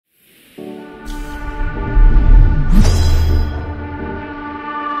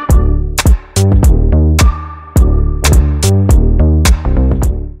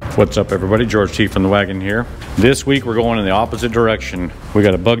What's up everybody, George T from the wagon here. This week we're going in the opposite direction. We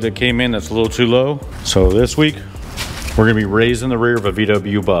got a bug that came in that's a little too low. So this week we're gonna be raising the rear of a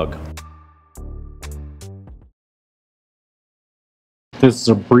VW bug. This is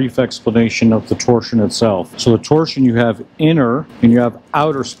a brief explanation of the torsion itself. So the torsion, you have inner and you have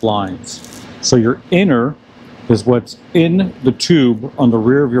outer splines. So your inner is what's in the tube on the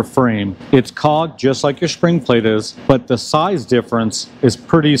rear of your frame. It's cogged just like your spring plate is, but the size difference is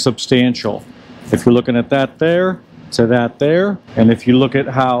pretty substantial. If you're looking at that there to that there, and if you look at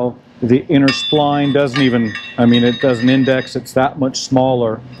how the inner spline doesn't even, it doesn't index, it's that much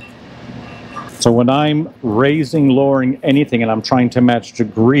smaller. So when I'm raising, lowering anything and I'm trying to match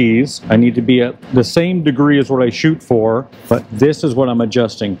degrees, I need to be at the same degree as what I shoot for, but this is what I'm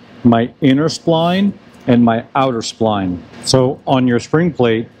adjusting. My inner spline and my outer spline. So on your spring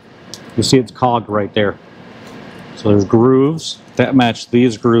plate, you see it's cogged right there. So there's grooves that match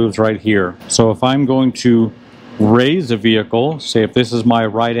these grooves right here. So if I'm going to raise a vehicle, say if this is my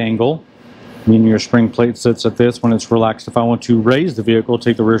right angle, meaning your spring plate sits at this when it's relaxed. If I want to raise the vehicle,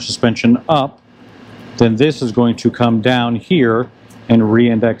 take the rear suspension up, then this is going to come down here and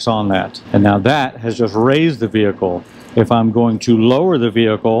re-index on that. And now that has just raised the vehicle. If I'm going to lower the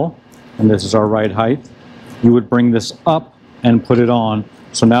vehicle, and this is our right height, you would bring this up and put it on.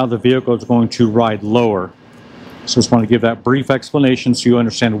 So now the vehicle is going to ride lower. So just want to give that brief explanation so you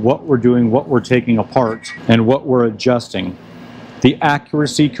understand what we're doing, what we're taking apart, and what we're adjusting. The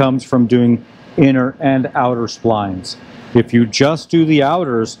accuracy comes from doing inner and outer splines. If you just do the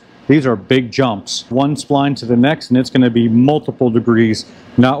outers, these are big jumps. One spline to the next, and it's going to be multiple degrees,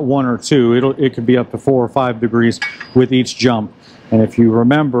 not one or two. It could be up to 4 or 5 degrees with each jump. And if you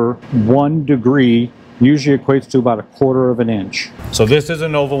remember, 1 degree usually equates to about 1/4 of an inch. So this is a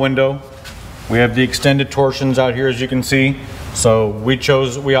Nova window. We have the extended torsions out here, as you can see. So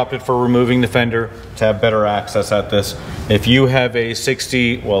we opted for removing the fender to have better access at this. If you have a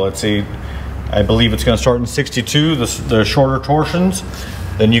 60, well, let's see, I believe it's going to start in 62, the shorter torsions,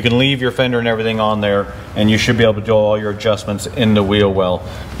 then you can leave your fender and everything on there, and you should be able to do all your adjustments in the wheel well.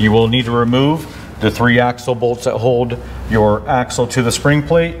 You will need to remove the 3 axle bolts that hold your axle to the spring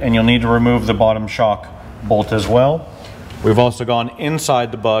plate, and you'll need to remove the bottom shock bolt as well. We've also gone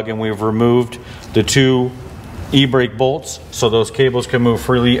inside the bug and we've removed the 2 e-brake bolts so those cables can move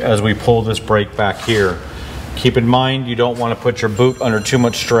freely as we pull this brake back here. Keep in mind, you don't want to put your boot under too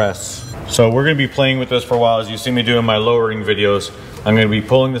much stress. So we're going to be playing with this for a while. As you see me doing my lowering videos, I'm going to be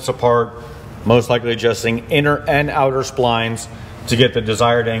pulling this apart, most likely adjusting inner and outer splines to get the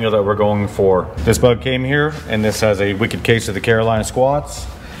desired angle that we're going for. This bug came here, and this has a wicked case of the Carolina squats.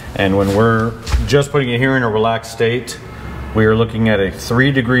 And when we're just putting it here in a relaxed state, we are looking at a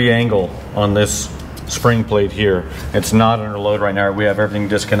 3-degree angle on this spring plate here. It's not under load right now. We have everything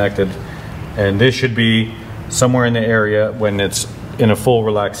disconnected. And this should be somewhere in the area when it's in a full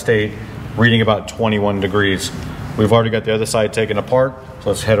relaxed state, reading about 21 degrees. We've already got the other side taken apart, so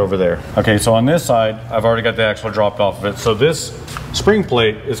let's head over there. Okay, so on this side, I've already got the axle dropped off of it. So this spring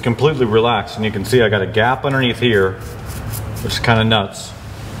plate is completely relaxed, and you can see I got a gap underneath here, which is kind of nuts.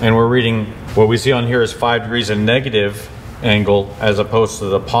 And we're reading, what we see on here is 5 degrees in negative angle, as opposed to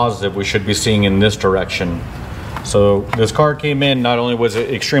the positive we should be seeing in this direction. So this car came in, not only was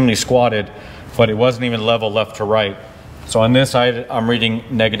it extremely squatted, but it wasn't even level left to right. So on this side, I'm reading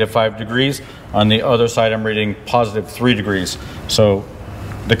 -5 degrees. On the other side, I'm reading +3 degrees. So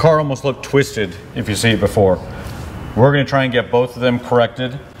the car almost looked twisted if you see it before. We're gonna try and get both of them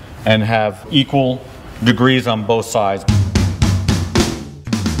corrected and have equal degrees on both sides.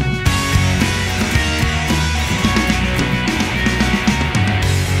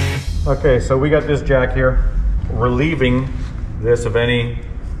 Okay, so we got this jack here, relieving this of any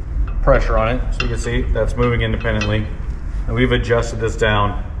pressure on it. So you can see that's moving independently. And we've adjusted this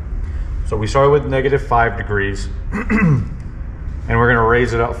down. So we started with -5 degrees and we're gonna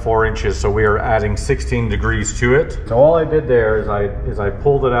raise it up 4 inches. So we are adding 16 degrees to it. So all I did there is I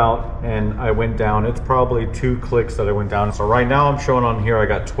pulled it out and I went down. It's probably 2 clicks that I went down. So right now I'm showing on here, I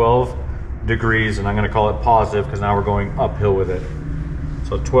got 12 degrees and I'm gonna call it positive because now we're going uphill with it.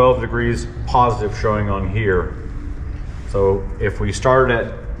 So 12 degrees positive showing on here. So if we started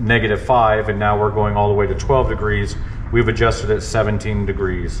at -5 and now we're going all the way to 12 degrees, we've adjusted it 17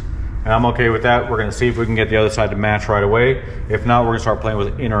 degrees. And I'm okay with that. We're gonna see if we can get the other side to match right away. If not, we're gonna start playing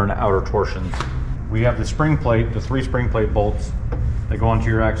with inner and outer torsions. We have the spring plate, the 3 spring plate bolts that go onto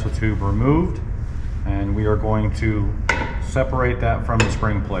your axle tube removed. And we are going to separate that from the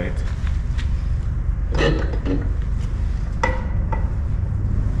spring plate.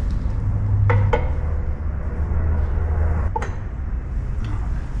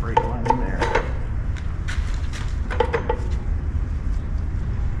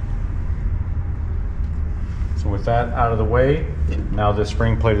 with that out of the way, now this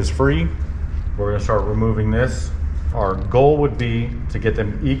spring plate is free. We're gonna start removing this. Our goal would be to get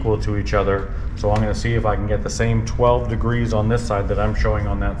them equal to each other. So I'm gonna see if I can get the same 12 degrees on this side that I'm showing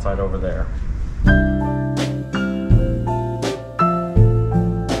on that side over there.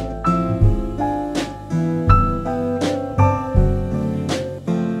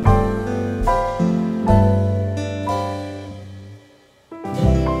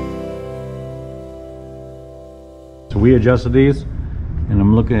 So we adjusted these, and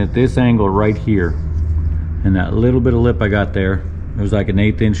I'm looking at this angle right here, and that little bit of lip I got there, it was like an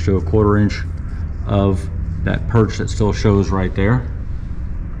 1/8 inch to a 1/4 inch of that perch that still shows right there.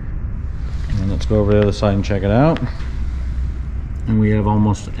 And let's go over the other side and check it out. And we have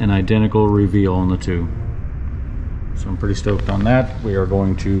almost an identical reveal on the two. So I'm pretty stoked on that. We are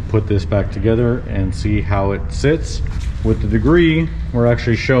going to put this back together and see how it sits. With the degree, we're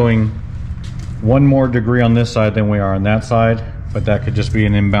actually showing 1 more degree on this side than we are on that side, but that could just be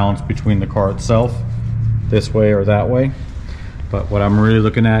an imbalance between the car itself, this way or that way. But what I'm really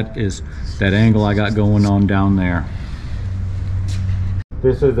looking at is that angle I got going on down there.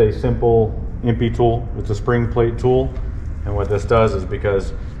 This is a simple impy tool. It's a spring plate tool. And what this does is,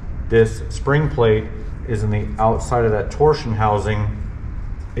 because this spring plate is in the outside of that torsion housing,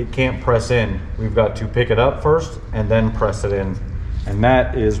 it can't press in. We've got to pick it up first and then press it in. And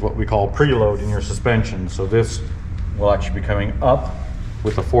that is what we call preload in your suspension. So this will actually be coming up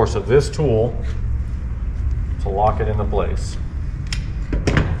with the force of this tool to lock it into place.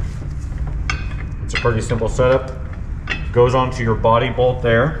 It's a pretty simple setup. Goes onto your body bolt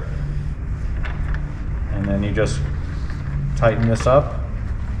there, and then you just tighten this up.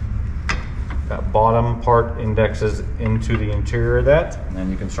 That bottom part indexes into the interior of that, and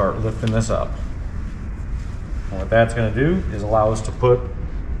then you can start lifting this up. And what that's going to do is allow us to put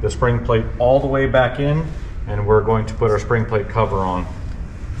the spring plate all the way back in, and we're going to put our spring plate cover on.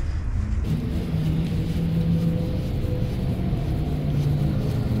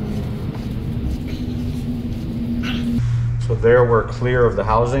 So there we're clear of the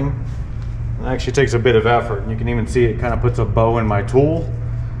housing. It actually takes a bit of effort, and you can even see it kind of puts a bow in my tool.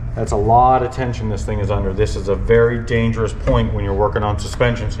 That's a lot of tension this thing is under. This is a very dangerous point when you're working on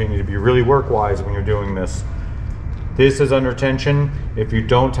suspension, so you need to be really work-wise when you're doing this. This is under tension. If you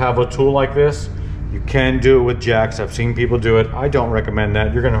don't have a tool like this, you can do it with jacks. I've seen people do it. I don't recommend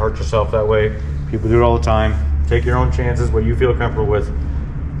that. You're gonna hurt yourself that way. People do it all the time. Take your own chances, what you feel comfortable with.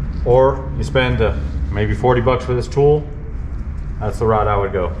 Or you spend maybe 40 bucks for this tool. That's the route I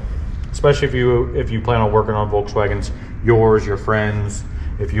would go. Especially if you plan on working on Volkswagens, yours, your friends,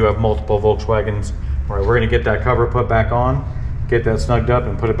 if you have multiple Volkswagens. All right, we're gonna get that cover put back on, get that snugged up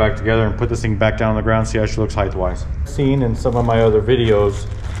and put it back together and put this thing back down on the ground, see how she looks height-wise. Seen in some of my other videos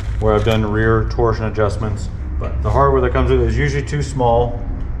where I've done rear torsion adjustments, but the hardware that comes with it is usually too small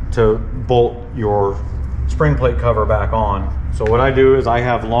to bolt your spring plate cover back on. So what I do is I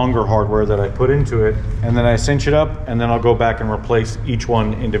have longer hardware that I put into it, and then I cinch it up, and then I'll go back and replace each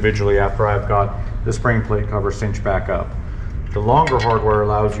one individually after I've got the spring plate cover cinched back up. The longer hardware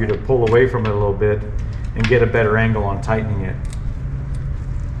allows you to pull away from it a little bit and get a better angle on tightening it.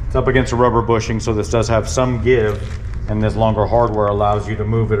 It's up against a rubber bushing, so this does have some give, and this longer hardware allows you to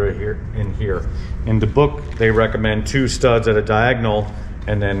move it in here. In the book, they recommend 2 studs at a diagonal,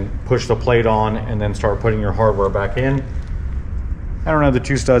 and then push the plate on and then start putting your hardware back in. I don't have the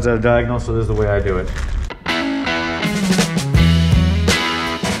 2 studs at a diagonal, so this is the way I do it.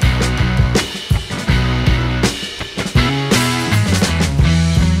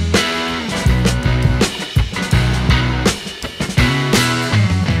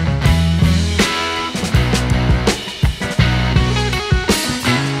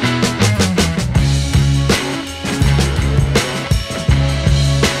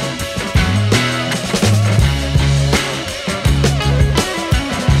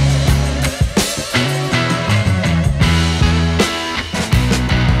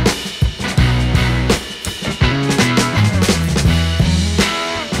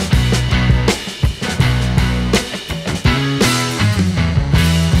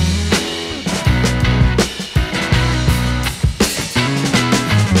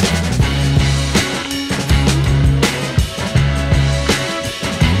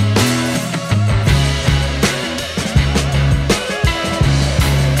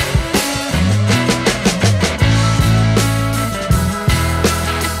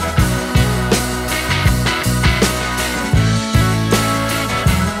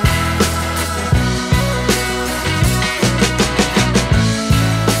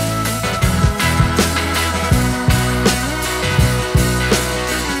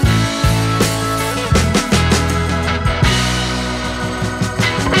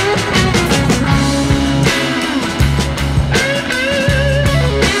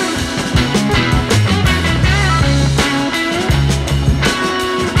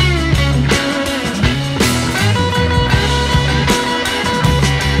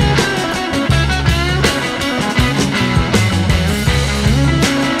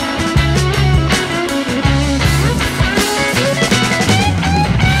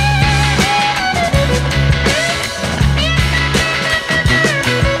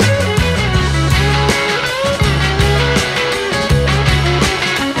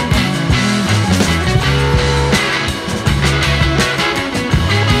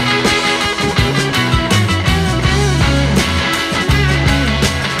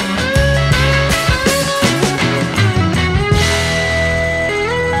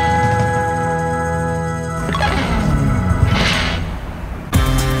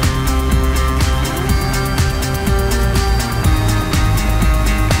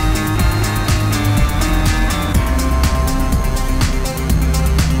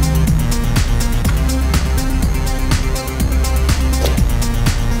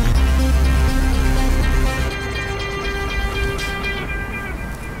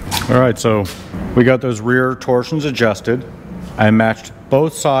 All right, so we got those rear torsions adjusted. I matched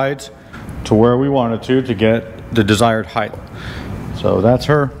both sides to where we wanted to get the desired height. So that's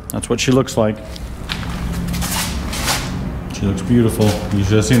her. That's what she looks like. She looks beautiful. You've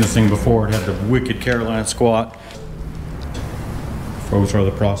just seen this thing before. It had the wicked Carolina squat. Folks are in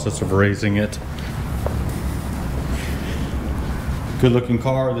the process of raising it. Good looking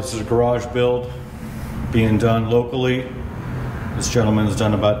car. This is a garage build being done locally. This gentleman has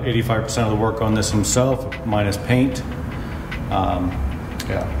done about 85% of the work on this himself, minus paint.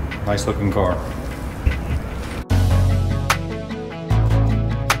 Yeah, nice looking car.